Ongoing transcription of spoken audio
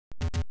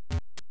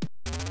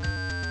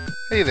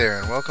Hey there,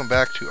 and welcome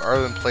back to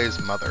Arlin Plays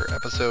Mother,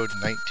 episode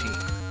 19.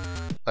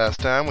 Last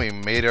time we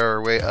made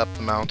our way up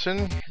the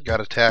mountain, got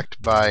attacked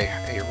by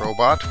a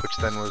robot, which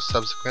then was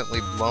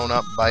subsequently blown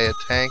up by a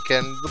tank,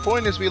 and the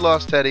point is we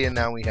lost Teddy and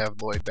now we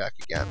have Lloyd back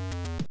again.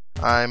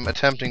 I'm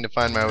attempting to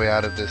find my way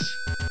out of this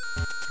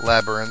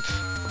labyrinth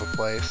of a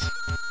place.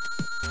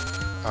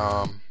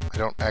 I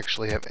don't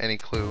actually have any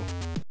clue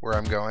where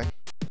I'm going,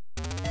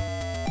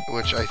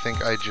 which I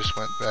think I just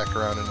went back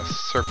around in a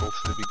circle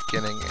to the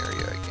beginning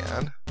area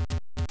again.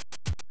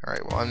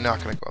 Alright, well, I'm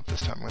not going to go up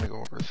this time. I'm going to go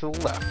over to the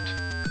left.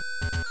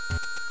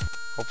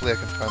 Hopefully I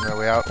can find my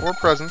way out. Or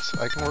presents.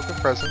 I can work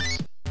with presents.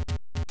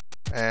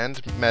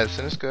 And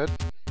medicine is good.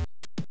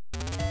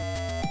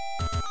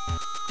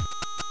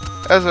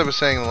 As I was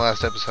saying in the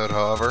last episode,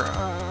 however,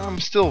 I'm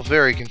still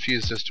very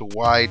confused as to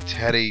why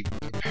Teddy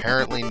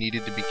apparently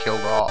needed to be killed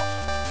off.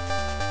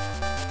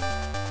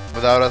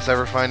 Without us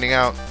ever finding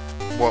out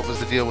what was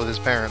the deal with his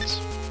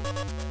parents.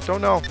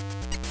 Don't know.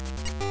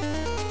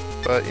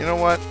 But you know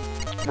what?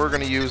 We're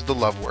going to use the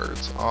love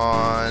words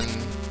on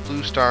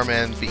Blue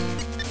Starman B.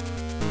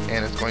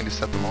 And it's going to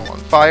set them all on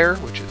fire,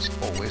 which is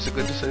always a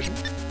good decision.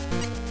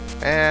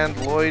 And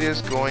Lloyd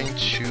is going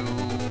to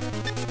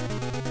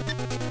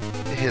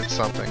hit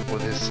something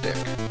with his stick.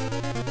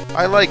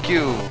 I like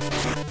you!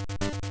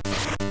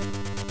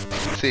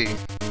 Let's see.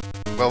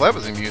 Well, that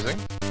was amusing.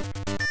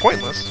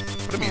 Pointless,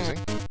 but amusing.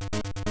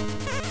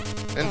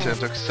 Ninten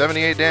took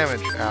 78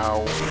 damage.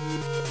 Ow.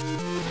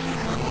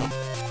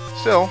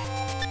 Still,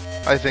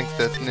 I think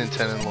that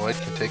Ninten and Lloyd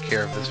can take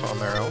care of this on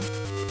their own.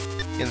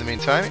 In the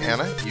meantime,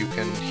 Anna, you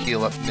can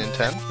heal up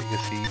Ninten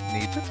because he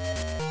needs it.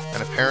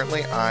 And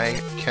apparently I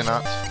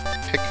cannot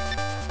pick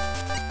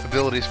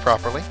abilities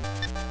properly.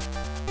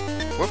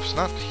 Whoops,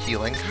 not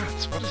healing.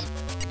 God, what is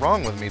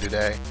wrong with me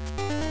today?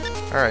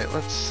 Alright,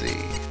 let's see.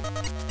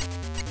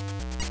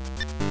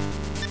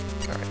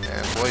 Alright,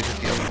 and Lloyd hit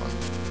the other one.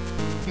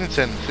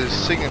 Ninten, his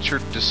signature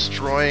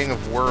destroying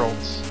of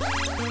worlds.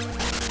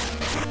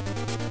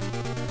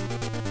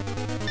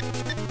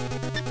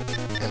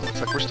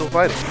 Like we're still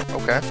fighting.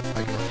 Okay, I can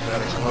work with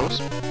that, I suppose.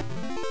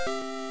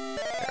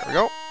 There we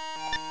go.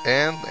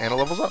 And Anna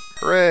levels up.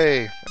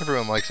 Hooray!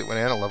 Everyone likes it when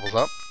Anna levels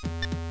up.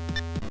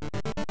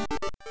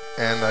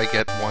 And I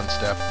get one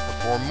step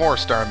before more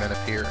starmen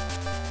appear.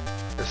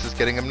 This is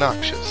getting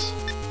obnoxious.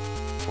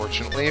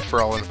 Fortunately,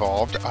 for all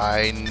involved,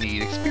 I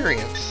need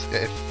experience,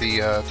 if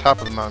the top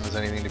of the mountain is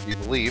anything to be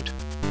believed.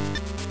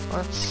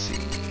 Let's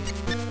see.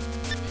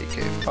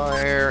 PK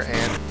Fire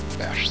and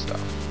Bash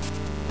stuff.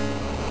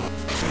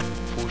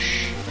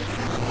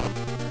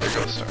 There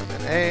goes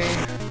Starman A.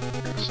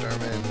 There goes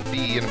Starman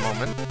B in a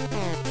moment.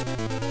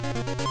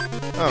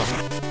 Oh.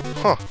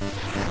 Huh.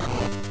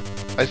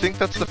 I think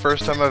that's the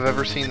first time I've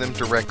ever seen them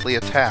directly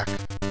attack.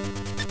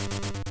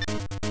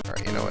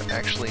 Alright, you know what?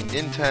 Actually,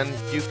 Ninten,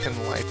 you can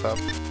life up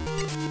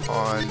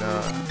on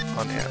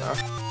Anna.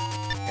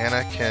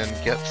 Anna can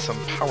get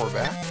some power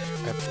back,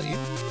 I believe.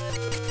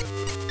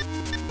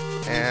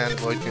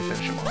 And Lloyd can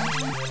finish him off.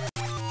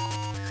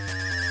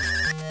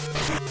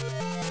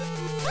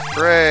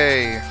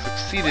 Hooray!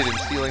 Succeeded in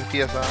stealing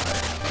PSI.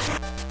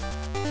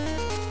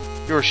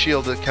 Your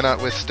shield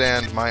cannot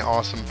withstand my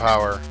awesome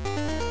power.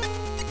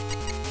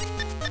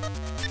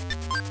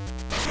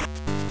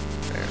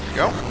 There we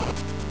go.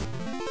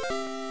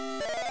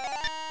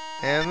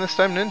 And this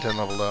time Ninten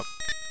leveled up.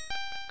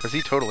 Because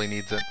he totally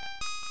needs it.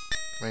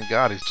 I mean,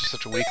 God, he's just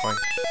such a weakling.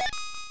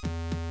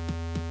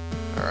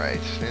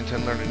 Alright,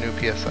 Ninten learned a new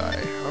PSI.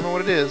 I don't know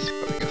what it is,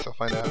 but I guess I'll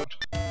find out.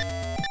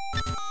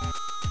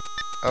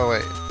 Oh,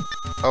 wait.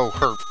 Oh,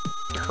 herp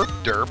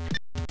derp.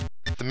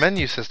 The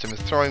menu system is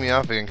throwing me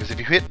off again, because if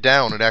you hit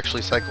down, it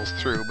actually cycles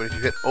through, but if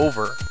you hit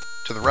over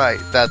to the right,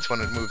 that's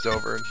when it moves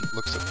over and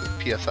looks at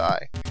the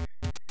PSI.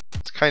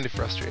 It's kind of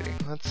frustrating.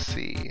 Let's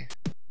see.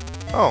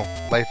 Oh,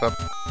 life up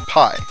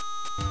pi.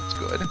 That's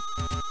good.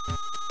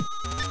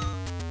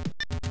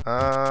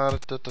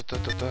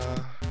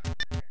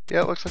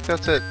 Yeah, it looks like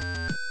that's it.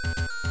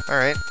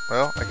 Alright,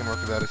 well, I can work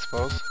with that, I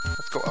suppose.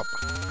 Let's go up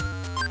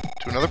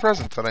to another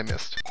present that I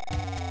missed.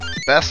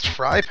 Best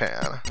fry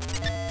pan.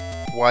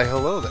 Why,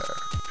 hello there.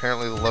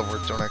 Apparently the love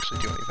words don't actually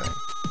do anything.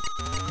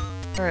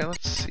 Alright,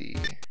 let's see.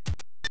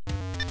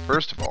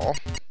 First of all,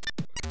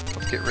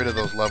 let's get rid of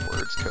those love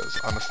words, because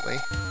honestly,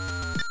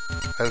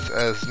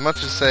 as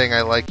much as saying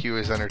I like you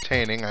is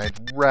entertaining,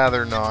 I'd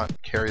rather not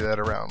carry that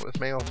around with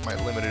me with my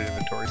limited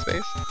inventory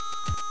space.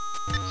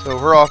 So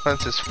her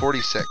offense is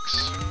 46.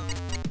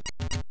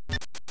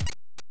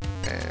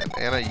 And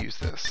Anna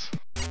used this.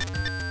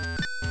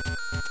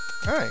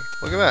 Hey,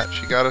 look at that.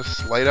 She got a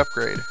slight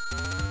upgrade.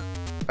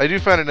 I do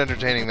find it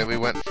entertaining that we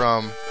went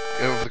from,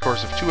 over the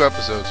course of 2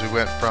 episodes, we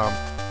went from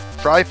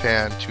fry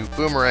pan to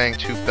boomerang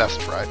to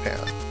best fry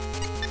pan.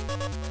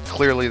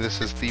 Clearly this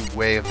is the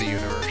way of the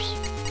universe.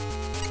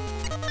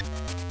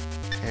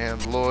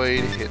 And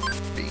Lloyd hit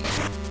B.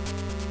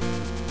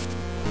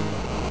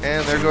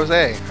 And there goes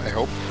A, I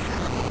hope.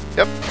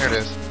 Yep, there it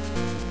is.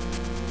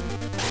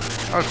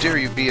 How dare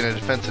you be in a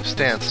defensive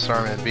stance,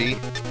 Starman B?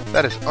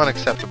 That is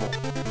unacceptable.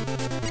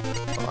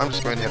 I'm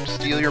just going to have to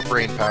steal your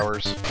brain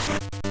powers.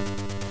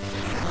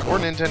 Or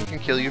Nintendo can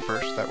kill you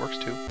first. That works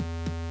too.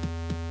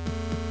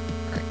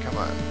 Alright, come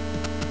on.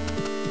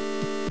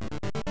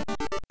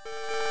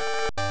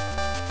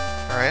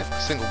 Alright,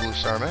 a single blue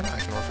starman. I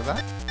can work with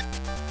that.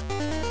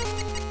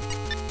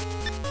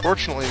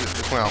 Fortunately,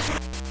 well,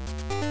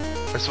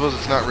 I suppose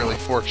it's not really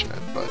fortunate,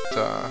 but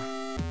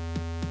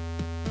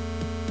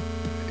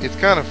it's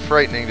kind of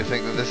frightening to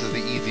think that this is the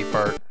easy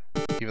part,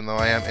 even though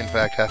I am, in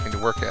fact, having to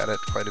work at it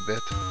quite a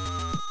bit.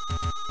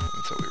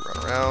 And so we run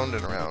around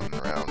and around and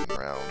around and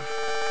around.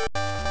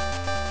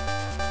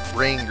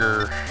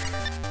 Ranger.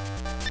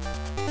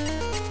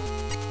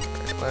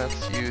 Alright,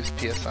 let's use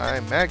PSI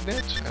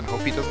Magnet and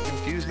hope he doesn't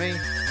confuse me.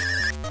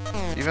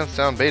 Defense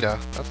down beta.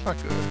 That's not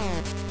good.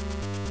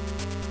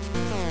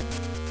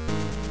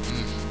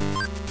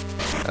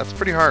 That's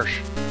pretty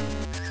harsh.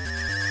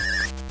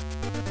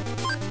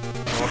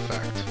 No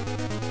effect.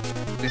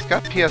 But he's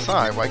got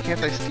PSI. Why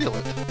can't I steal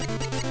it?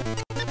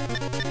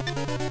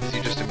 Is he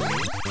just immune?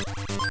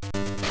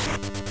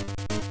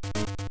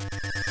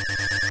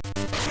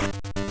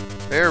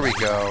 There we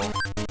go.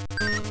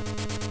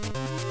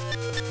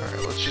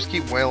 Alright, let's just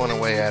keep wailing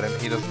away at him.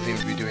 He doesn't seem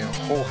to be doing a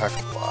whole heck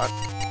of a lot.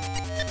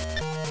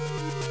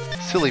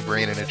 Silly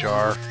brain in a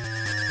jar.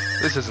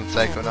 This isn't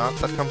Psychonauts.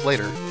 That comes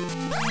later.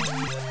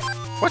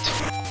 What?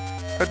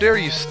 How dare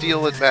you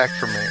steal it back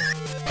from me?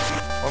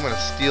 Well, I'm gonna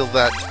steal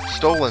that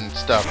stolen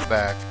stuff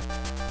back.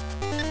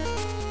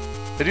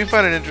 I do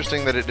find it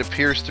interesting that it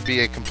appears to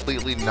be a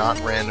completely not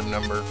random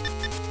number.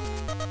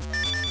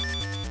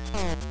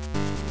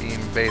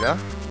 Beam beta.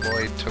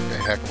 Lloyd took a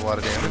heck of a lot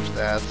of damage.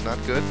 That's not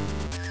good.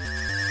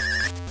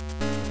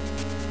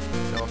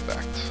 No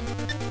effect.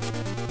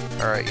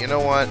 Alright, you know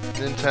what,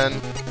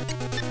 Nintendo?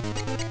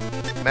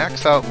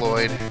 Max out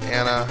Lloyd.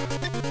 Anna.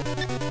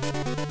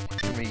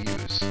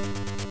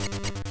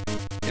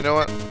 You know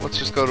what? Let's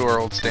just go to our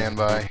old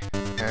standby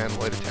and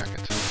Lloyd attack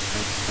it.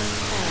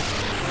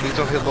 Please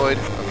don't hit Lloyd.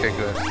 Okay,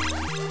 good.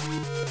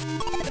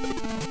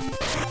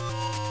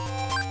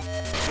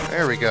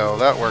 There we go.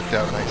 That worked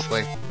out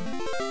nicely.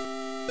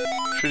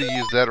 Should have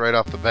used that right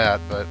off the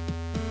bat, but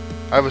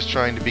I was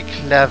trying to be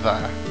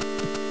clever.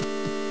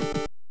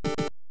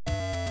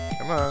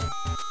 Come on.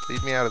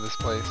 Lead me out of this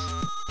place.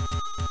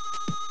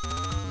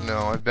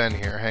 No, I've been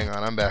here. Hang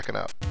on. I'm backing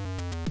up.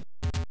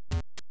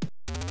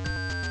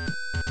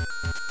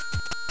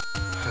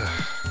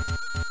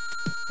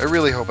 I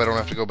really hope I don't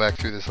have to go back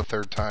through this a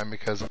third time,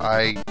 because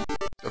I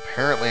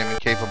apparently am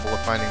incapable of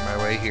finding my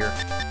way here.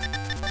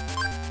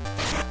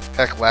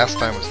 Heck, last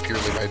time was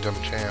purely by dumb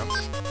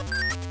chance.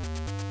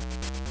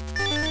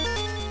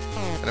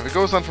 And if it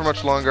goes on for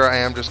much longer, I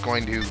am just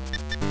going to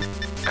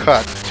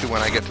cut to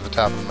when I get to the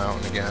top of the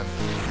mountain again.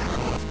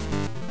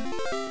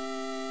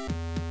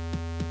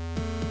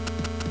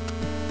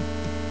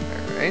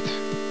 Alright.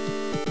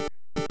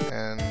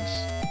 And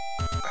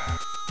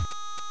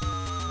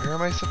where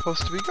am I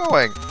supposed to be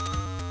going?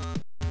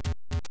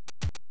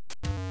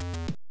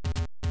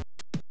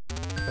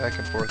 Back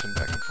and forth and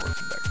back and forth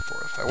and back and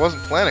forth. I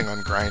wasn't planning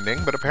on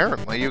grinding, but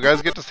apparently you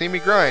guys get to see me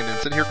grind and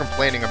sit here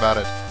complaining about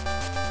it.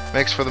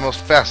 Makes for the most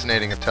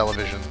fascinating of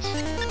televisions.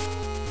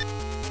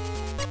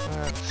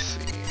 Let's see.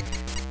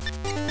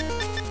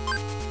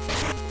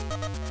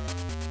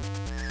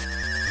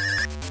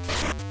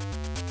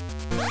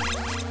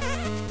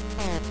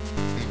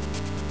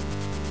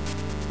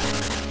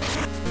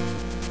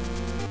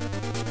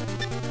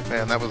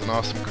 Man, that was an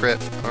awesome crit.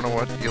 I don't know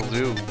what you'll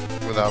do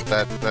without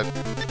that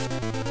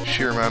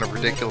sheer amount of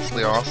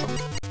ridiculously awesome.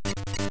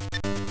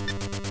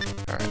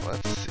 Alright,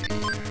 let's see.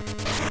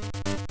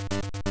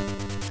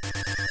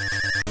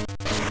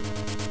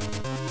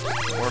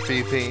 More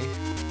PP.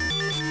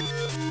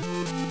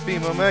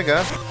 Beam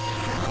Omega.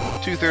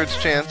 2/3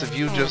 chance of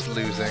you just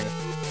losing.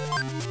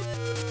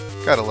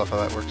 Gotta love how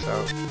that works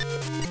out.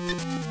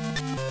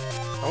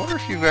 I wonder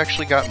if you've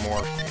actually got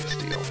more for me to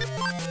steal.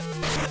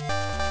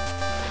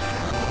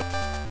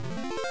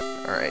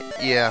 Alright,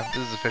 yeah,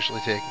 this is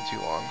officially taking too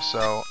long,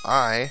 so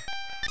I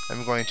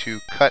am going to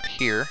cut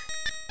here,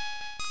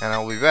 and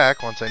I'll be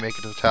back once I make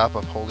it to the top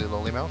of Holy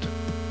Lowly Mountain.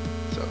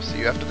 So, see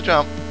you after the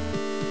jump.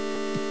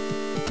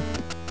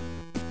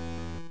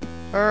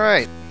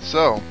 Alright,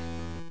 so,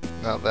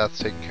 now that's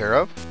taken care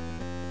of.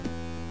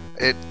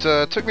 It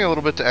took me a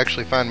little bit to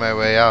actually find my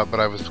way out, but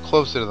I was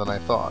closer than I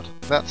thought.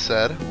 That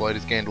said, Lloyd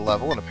has gained a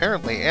level, and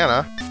apparently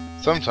Anna,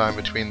 sometime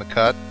between the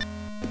cut,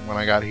 when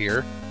I got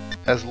here,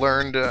 has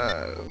learned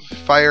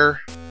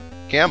Fire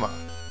Gamma,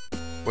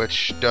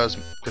 which does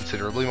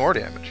considerably more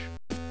damage.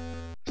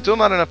 Still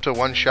not enough to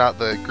one-shot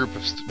the group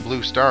of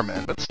blue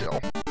starmen, but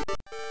still.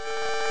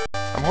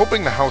 I'm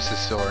hoping the house is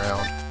still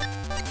around.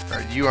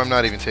 Alright, you I'm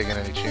not even taking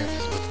any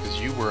chances with,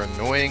 because you were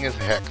annoying as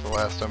heck the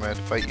last time I had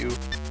to fight you.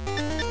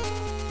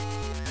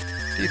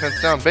 Defense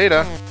down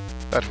beta.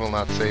 That will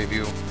not save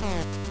you.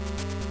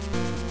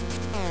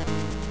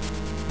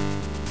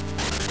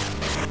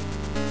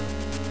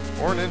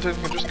 Or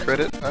Nintendo can just crit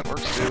it. That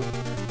works too.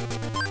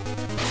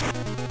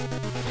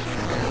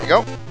 There we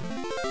go.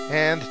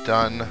 And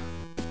done.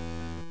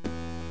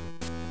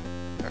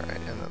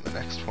 Alright, and then the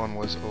next one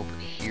was over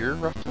here,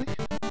 roughly?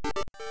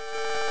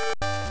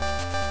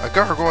 A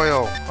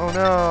gargoyle! Oh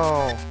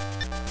no!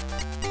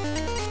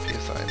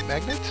 PSI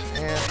magnet,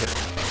 and hit it.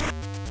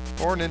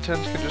 Or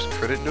Nintendo can just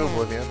crit it into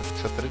oblivion,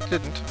 except that it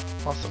didn't.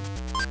 Awesome.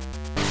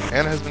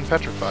 Anna has been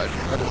petrified.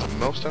 That is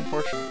most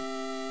unfortunate.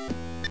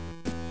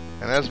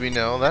 And as we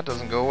know, that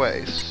doesn't go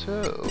away,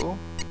 so...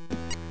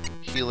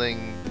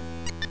 Healing...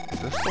 Is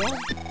this the one?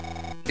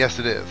 Yes,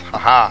 it is.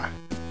 Haha!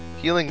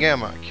 Healing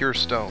Gamma, Cure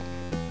Stone.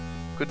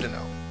 Good to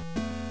know.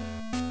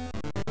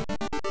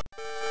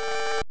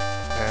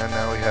 And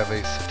now we have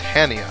a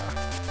Satania.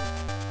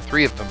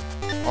 3 of them.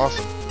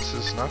 Awesome. This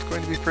is not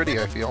going to be pretty,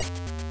 I feel.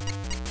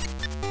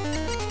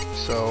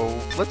 So,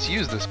 let's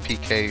use this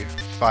PK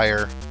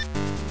Fire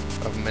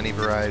of many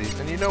varieties.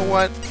 And you know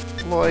what,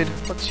 Lloyd?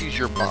 Let's use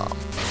your bomb.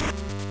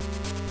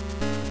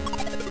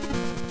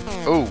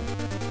 Oh!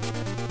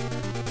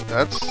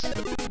 That's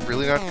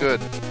really not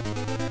good.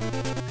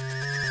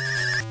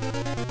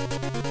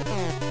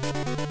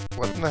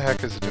 What in the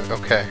heck is it doing?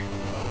 Okay.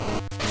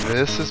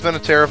 This has been a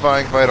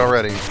terrifying fight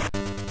already.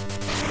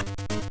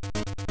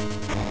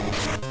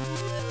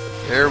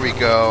 There we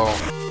go.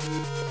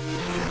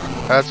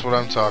 That's what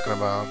I'm talking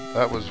about.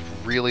 That was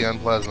really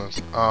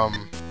unpleasant.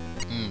 Alright,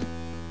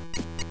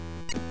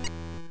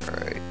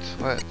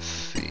 let's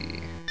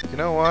see. You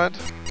know what?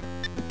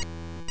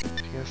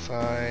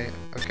 PSI...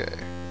 Okay.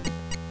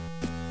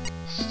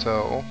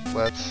 So,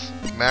 let's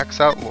max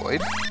out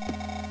Lloyd.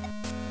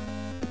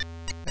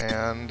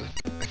 And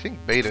I think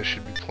Beta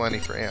should be plenty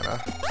for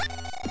Anna.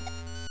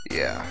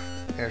 Yeah,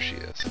 there she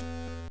is.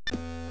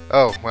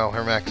 Oh, well,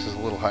 her max is a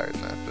little higher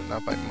than that, but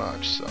not by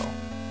much, so...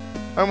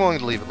 I'm willing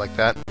to leave it like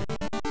that.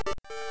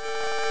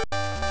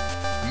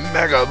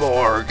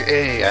 Megaborg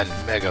A and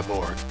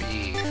Megaborg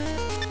B.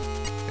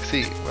 I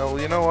see. Well,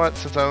 you know what?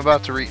 Since I'm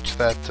about to reach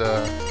that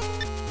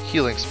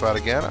healing spot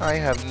again, I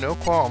have no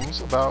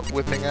qualms about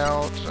whipping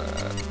out...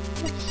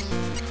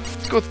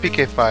 let's go with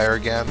PK Fire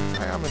again.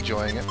 I'm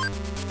enjoying it.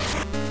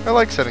 I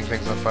like setting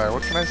things on fire.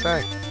 What can I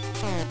say?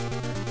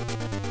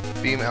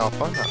 Beam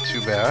Alpha, not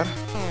too bad.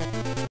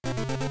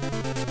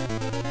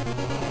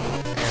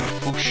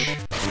 And whoosh.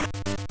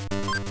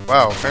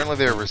 Wow, apparently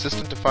they're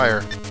resistant to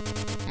fire.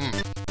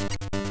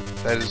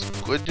 That is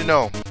good to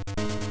know.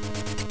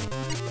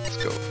 Let's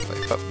go.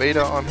 Life up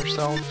Beta on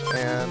herself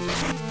and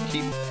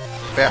keep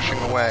bashing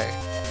away.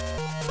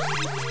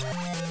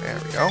 There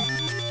we go.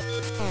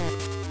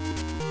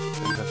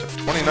 And that took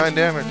 29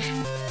 damage.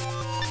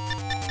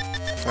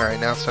 Alright,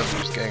 now it's time to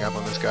just gang up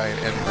on this guy and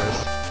end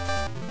this.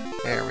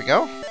 There we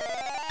go.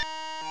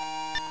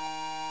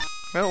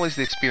 Well, at least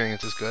the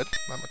experience is good.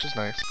 Not much is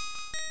nice.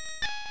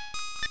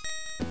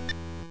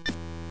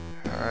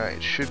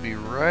 Alright, should be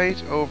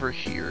right over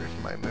here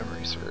if my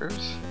memory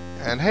serves.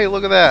 And hey,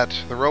 look at that!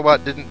 The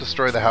robot didn't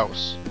destroy the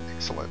house.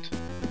 Excellent.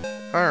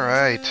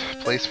 Alright,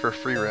 place for a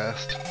free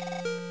rest.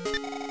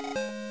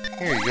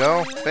 Here you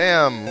go.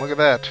 Bam! Look at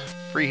that.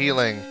 Free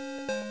healing.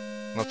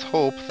 Let's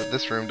hope that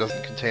this room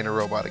doesn't contain a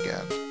robot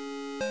again.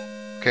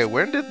 Okay,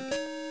 where did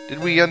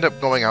we end up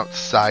going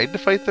outside to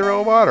fight the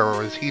robot, or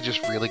was he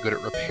just really good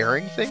at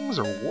repairing things,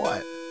 or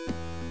what?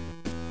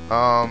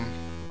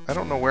 I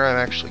don't know where I'm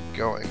actually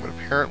going, but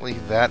apparently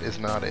that is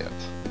not it.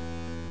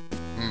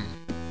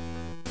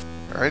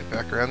 Alright,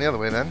 back around the other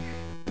way then.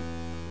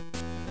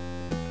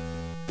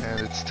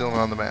 And it's still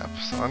on the map,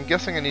 so I'm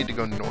guessing I need to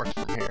go north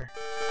from here.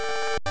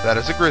 That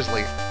is a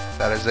grizzly.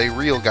 That is a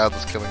real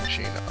godless killing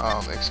machine.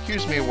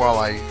 Excuse me while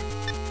I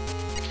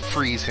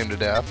freeze him to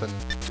death and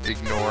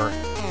ignore...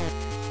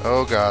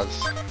 Oh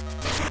gods.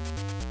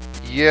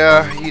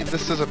 Yeah,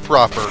 this is a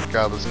proper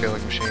godless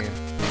killing machine.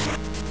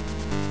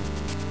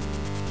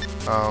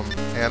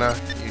 Anna,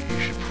 you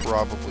should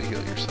probably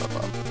heal yourself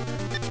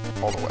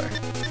up. All the way.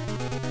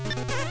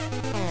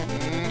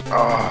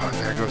 Oh, and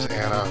there goes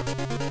Anna.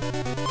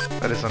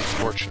 That is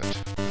unfortunate.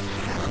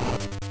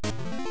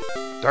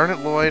 Darn it,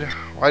 Lloyd.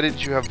 Why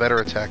didn't you have better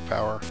attack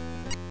power?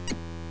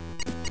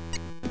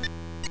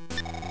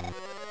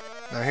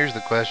 Now here's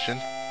the question.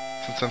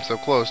 Since I'm so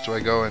close, do I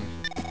go and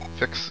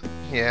fix...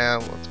 Yeah,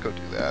 let's go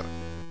do that.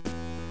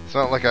 It's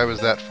not like I was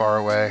that far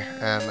away,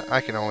 and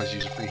I can always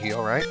use a free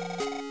heal, right?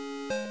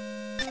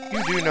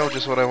 You do know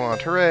just what I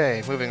want.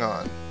 Hooray! Moving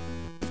on.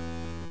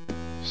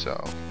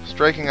 So,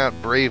 striking out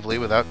bravely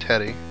without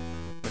Teddy,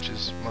 which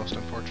is most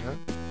unfortunate.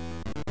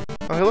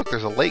 Oh, hey, look,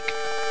 there's a lake.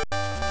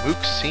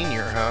 Mook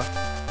Sr., huh?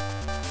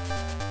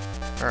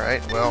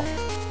 Alright, well,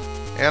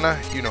 Anna,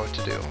 you know what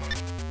to do.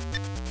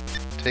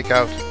 Take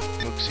out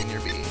Mook Sr.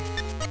 B.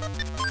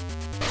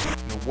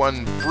 In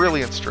one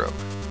brilliant stroke.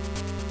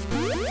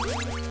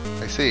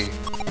 I see.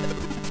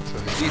 So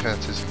his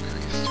defense is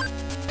increased.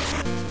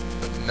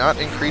 But not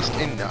increased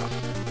enough.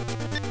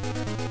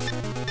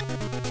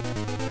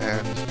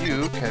 And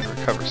you can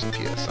recover some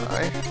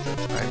PSI,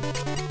 since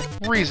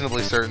I'm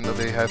reasonably certain that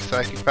they have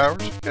psychic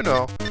powers. You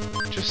know,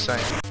 just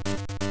saying.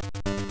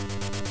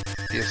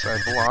 PSI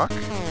block.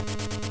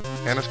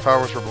 Anna's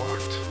powers were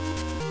blocked.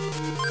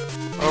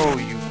 Oh,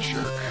 you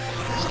jerk.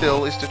 Still,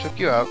 at least it took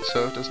you out,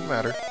 so it doesn't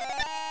matter.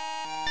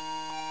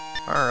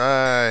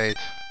 Alright.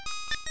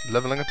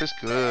 Leveling up is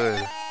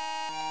good.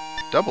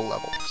 Double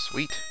level.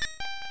 Sweet.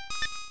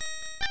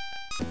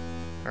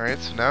 Alright,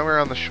 so now we're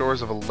on the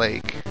shores of a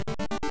lake.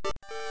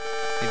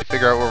 Need to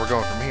figure out where we're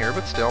going from here,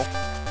 but still.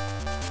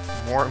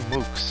 More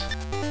mooks.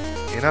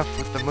 Enough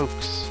with the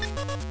mooks.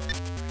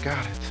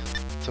 Got it.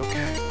 It's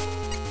okay.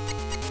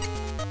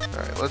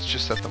 Alright, let's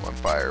just set them on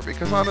fire,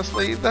 because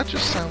honestly, that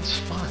just sounds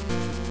fun.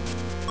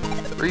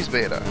 Freeze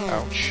beta.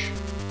 Ouch.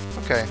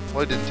 Okay,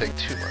 Lloyd didn't take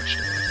too much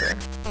damage there.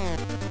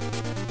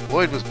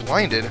 Lloyd was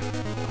blinded. Of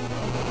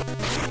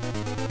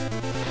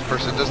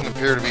course, it doesn't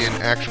appear to be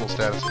an actual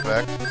status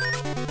effect.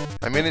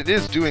 I mean, it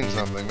is doing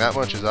something. That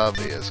much is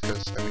obvious,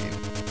 because, I mean,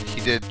 he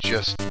did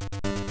just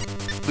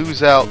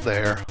lose out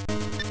there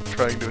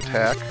trying to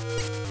attack.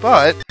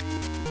 But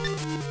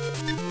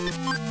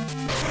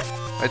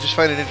I just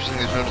find it interesting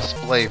there's no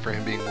display for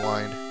him being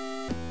blind.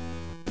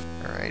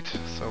 Alright,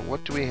 so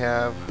what do we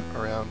have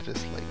around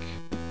this lake?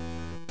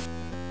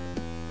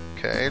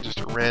 Okay, just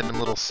a random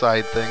little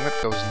side thing that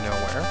goes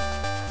nowhere.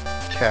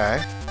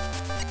 Okay.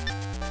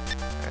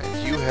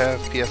 And you have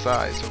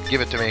PSI, so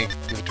give it to me.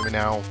 Give it to me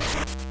now.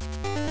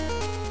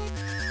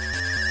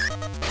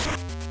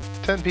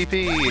 10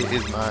 PP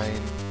is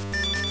mine.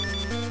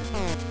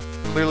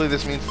 Clearly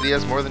this means that he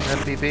has more than 10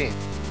 PP.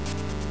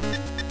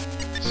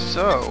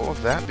 So,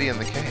 that being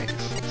the case,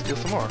 let's steal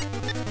some more.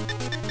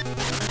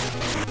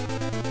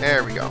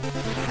 There we go.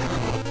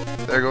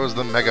 There goes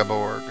the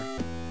Megaborg.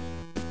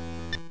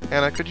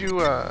 Anna, could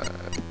you,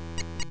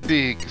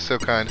 be so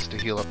kind as to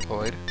heal up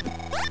Lloyd?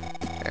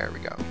 There we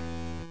go.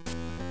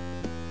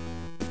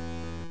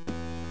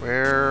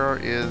 Where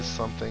is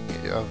something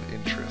of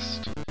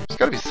interest? There's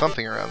gotta be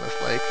something around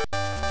this lake.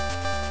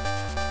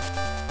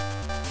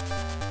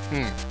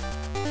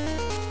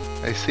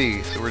 I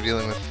see. So we're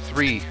dealing with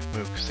 3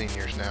 Mook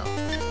seniors now.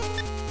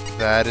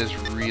 That is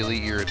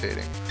really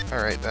irritating.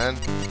 Alright then.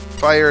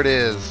 Fire it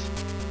is!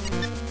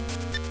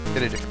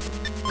 Hit a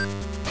different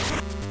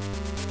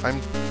move.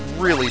 I'm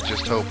really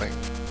just hoping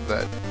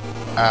that...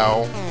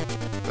 Ow.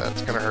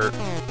 That's gonna hurt.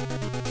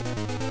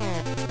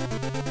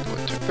 Oh,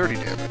 it took 30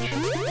 damage.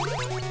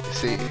 I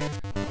see.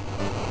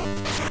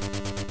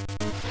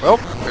 Well,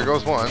 there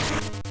goes one.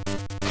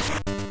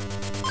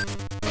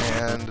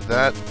 And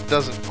that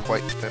doesn't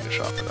quite finish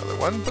off another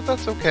one, but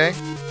that's okay.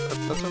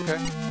 That's okay.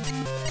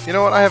 You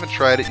know what? I haven't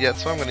tried it yet,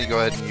 so I'm going to go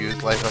ahead and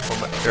use Life Up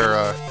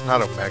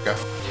not Omega.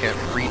 Can't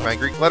read my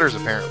Greek letters,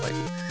 apparently.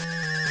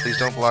 Please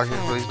don't block her.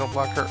 Please don't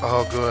block her.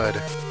 Oh, good.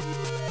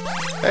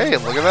 Hey,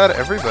 look at that.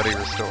 Everybody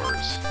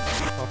restores.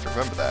 I'll have to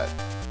remember that.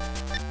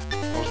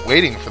 I was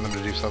waiting for them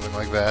to do something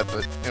like that,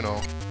 but, you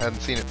know,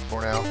 hadn't seen it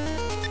before now.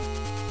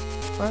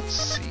 Let's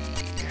see.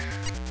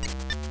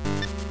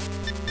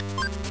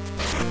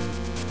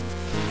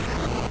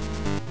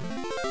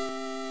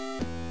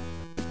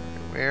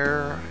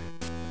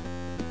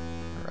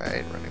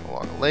 Alright, running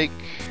along a lake.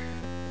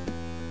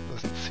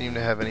 Doesn't seem to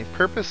have any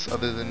purpose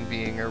other than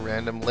being a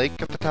random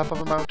lake at the top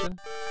of a mountain.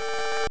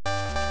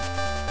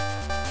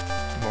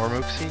 More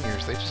Mook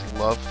seniors, they just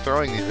love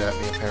throwing these at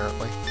me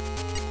apparently.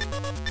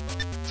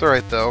 It's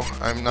alright though,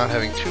 I'm not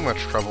having too much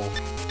trouble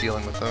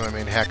dealing with them. I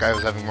mean, heck, I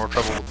was having more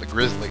trouble with the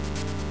Grizzly.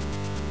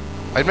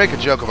 I'd make a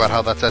joke about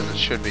how that's as it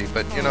should be,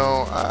 but you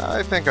know,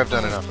 I think I've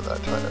done enough of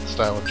that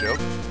style of joke.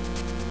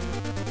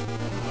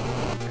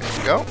 There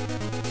we go.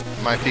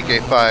 My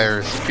PK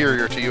fire is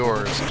superior to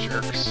yours,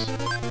 jerks.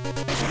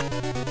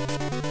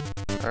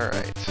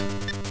 Alright.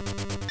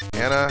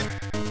 Anna,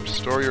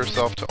 restore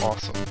yourself to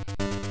awesome.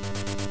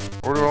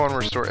 Or do I want to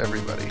restore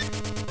everybody?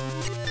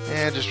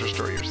 Just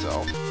restore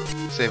yourself.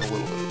 Save a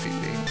little bit of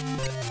PP.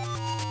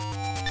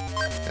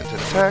 Into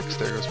the text,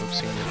 there goes Mook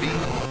Senior B.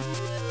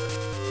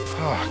 Oh,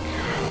 God.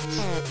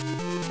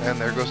 And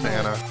there goes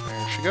Anna.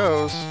 There she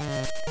goes.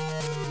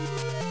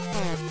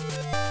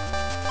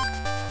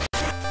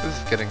 This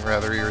is getting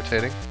rather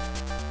irritating.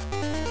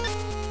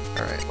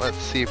 Alright, let's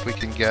see if we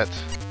can get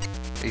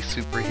a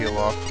super heal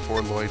off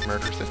before Lloyd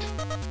murders it.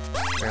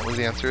 Apparently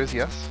the answer is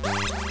yes.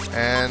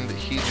 And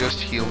he just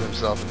healed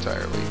himself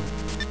entirely.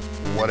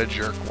 What a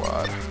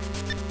jerkwad.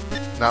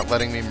 Not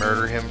letting me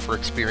murder him for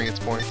experience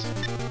points.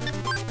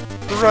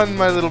 Run,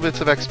 my little bits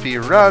of XP,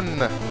 run!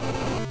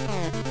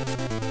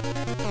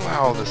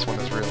 Wow, this one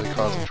is really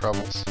causing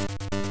troubles.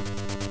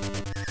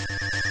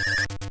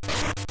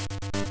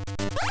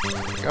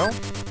 There we go.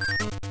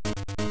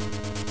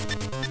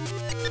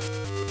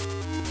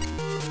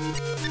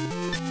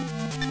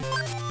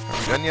 Are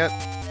we done yet?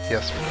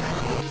 Yes, we are.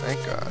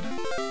 Thank God.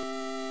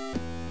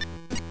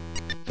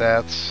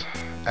 That's...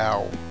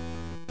 ow.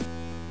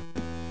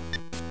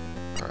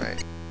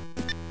 Alright.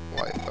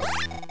 Life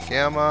up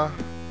Gamma.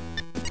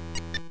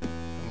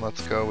 And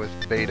let's go with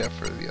Beta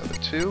for the other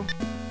two.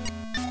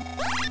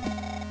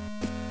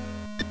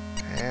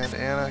 And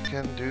Anna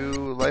can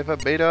do Life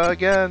Up Beta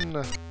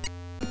again!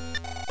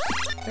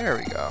 There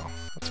we go.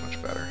 That's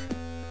much better.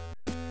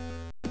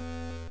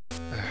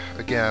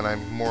 Again,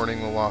 I'm mourning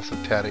the loss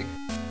of Teddy.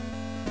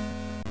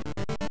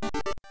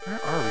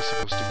 Where are we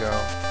supposed to go?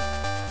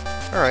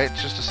 Alright,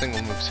 just a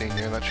single Mook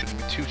Senior. That shouldn't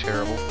be too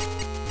terrible.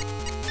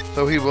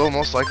 Though he will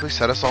most likely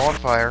set us all on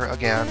fire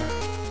again.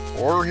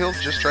 Or he'll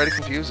just try to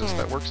confuse us.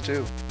 That works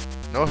too.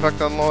 No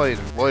effect on Lloyd.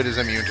 Lloyd is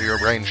immune to your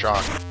brain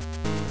shock.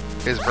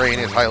 His brain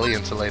is highly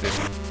insulated.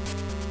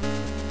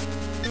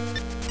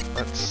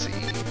 Let's see.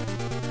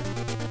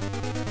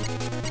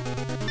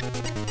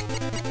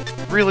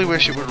 Really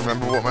wish it would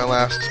remember what my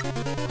last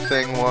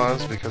thing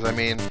was, because I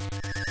mean,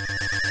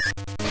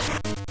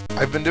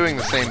 I've been doing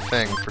the same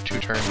thing for 2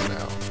 turns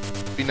now.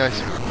 It'd be nice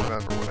if it would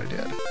remember what I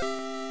did.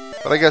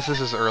 But I guess this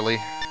is early.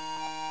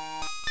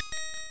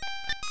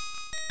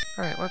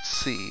 Alright, let's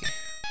see.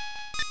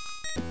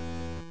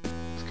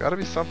 There's gotta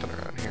be something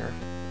around here.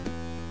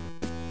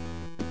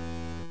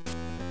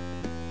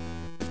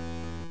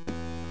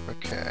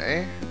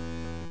 Okay.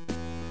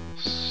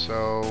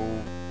 So,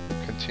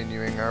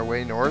 continuing our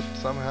way north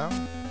somehow.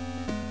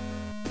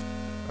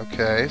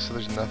 Okay, so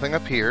there's nothing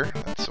up here.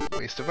 That's a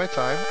waste of my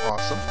time.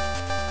 Awesome.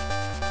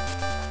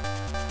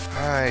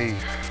 I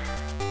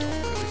don't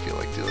really feel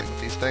like dealing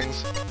with these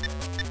things.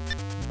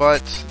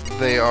 But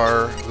they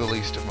are the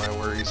least of my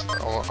worries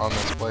on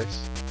this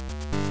place.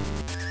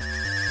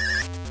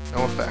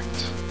 No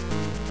effect.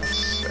 That's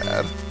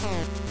sad.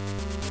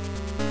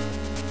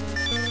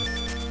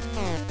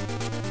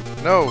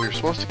 No, you're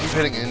supposed to keep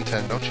hitting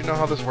intent. Don't you know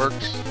how this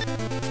works?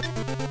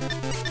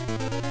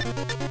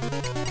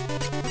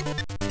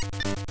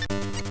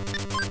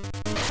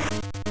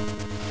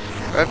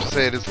 I have to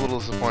say it is a little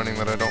disappointing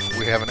that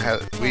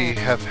we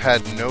have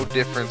had no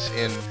difference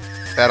in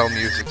battle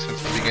music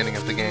since the beginning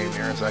of the game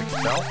here, as I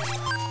can tell.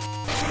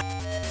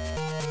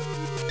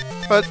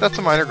 But that's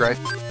a minor gripe.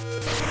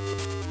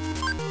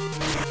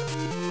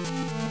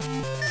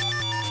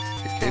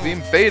 PK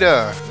Beam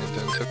Beta! And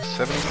then took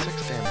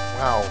 76 damage.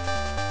 Wow.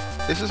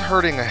 This is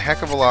hurting a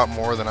heck of a lot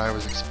more than I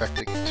was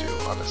expecting it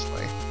to,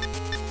 honestly.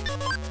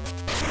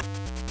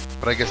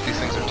 But I guess these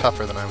things are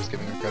tougher than I was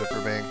giving them credit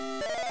for being.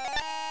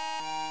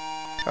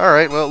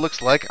 Alright, well, it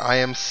looks like I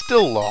am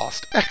still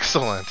lost.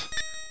 Excellent!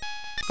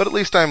 But at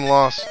least I'm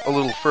lost a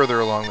little further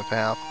along the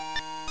path.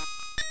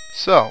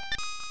 So,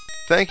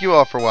 thank you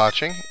all for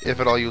watching. If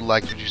at all you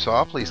liked what you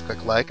saw, please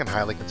click like and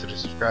highly consider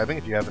subscribing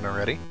if you haven't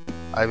already.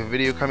 I have a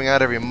video coming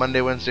out every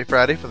Monday, Wednesday,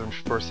 Friday for the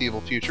foreseeable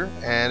future,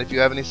 and if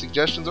you have any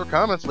suggestions or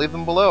comments, leave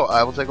them below.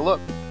 I will take a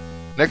look.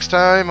 Next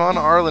time on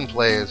Arlin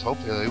Plays,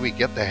 hopefully we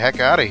get the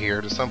heck out of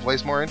here to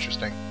someplace more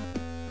interesting.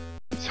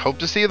 Hope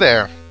to see you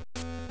there.